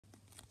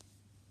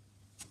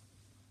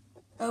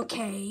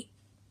Okay,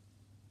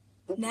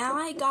 now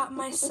I got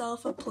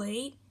myself a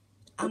plate.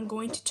 I'm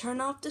going to turn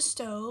off the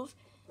stove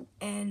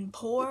and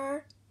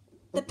pour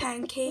the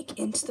pancake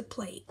into the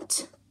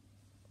plate.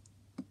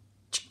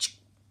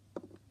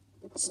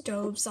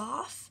 Stove's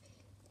off.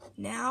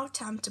 Now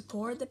time to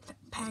pour the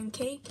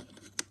pancake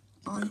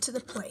onto the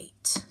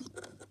plate.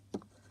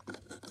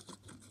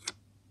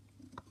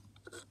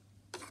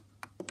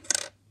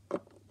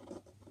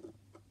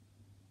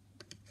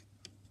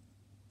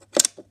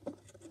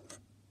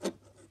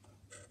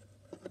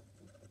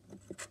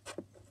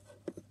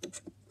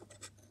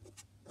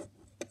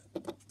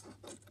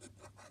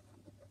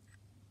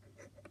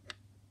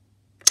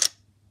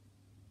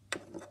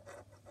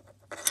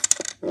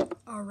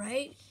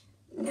 Alright,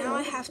 now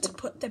I have to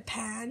put the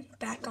pan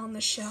back on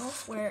the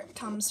shelf where it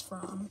comes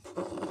from.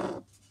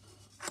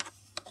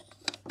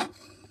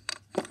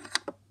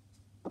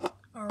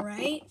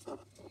 Alright.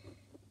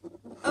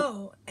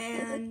 Oh,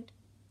 and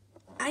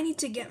I need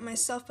to get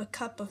myself a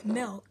cup of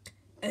milk,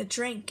 a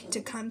drink to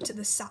come to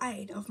the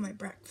side of my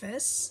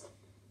breakfast.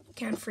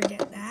 Can't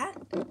forget that.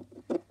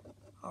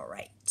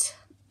 Alright.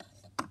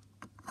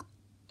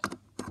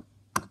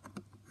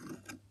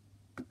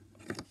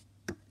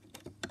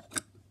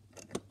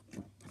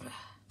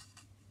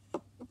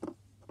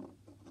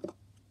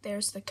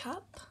 There's the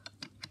cup.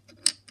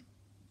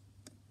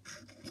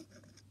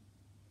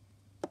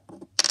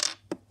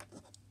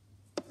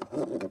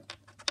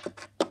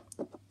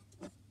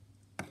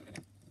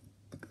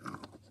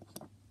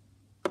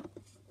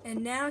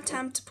 And now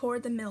time to pour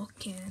the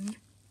milk in.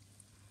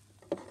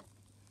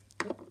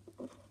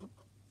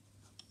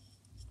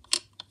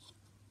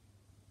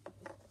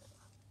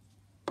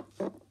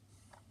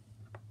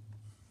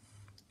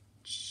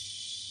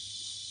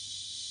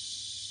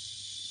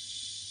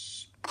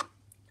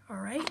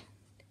 Alright.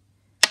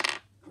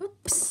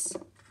 Oops.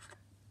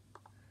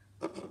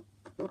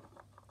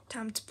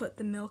 Time to put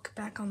the milk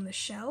back on the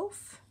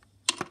shelf.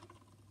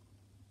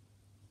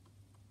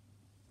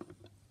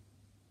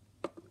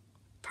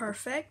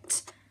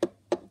 Perfect.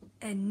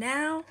 And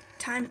now,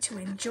 time to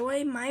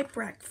enjoy my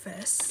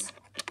breakfast.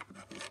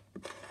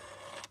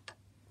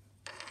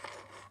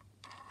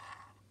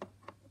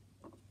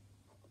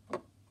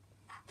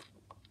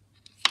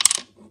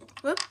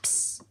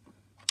 Whoops.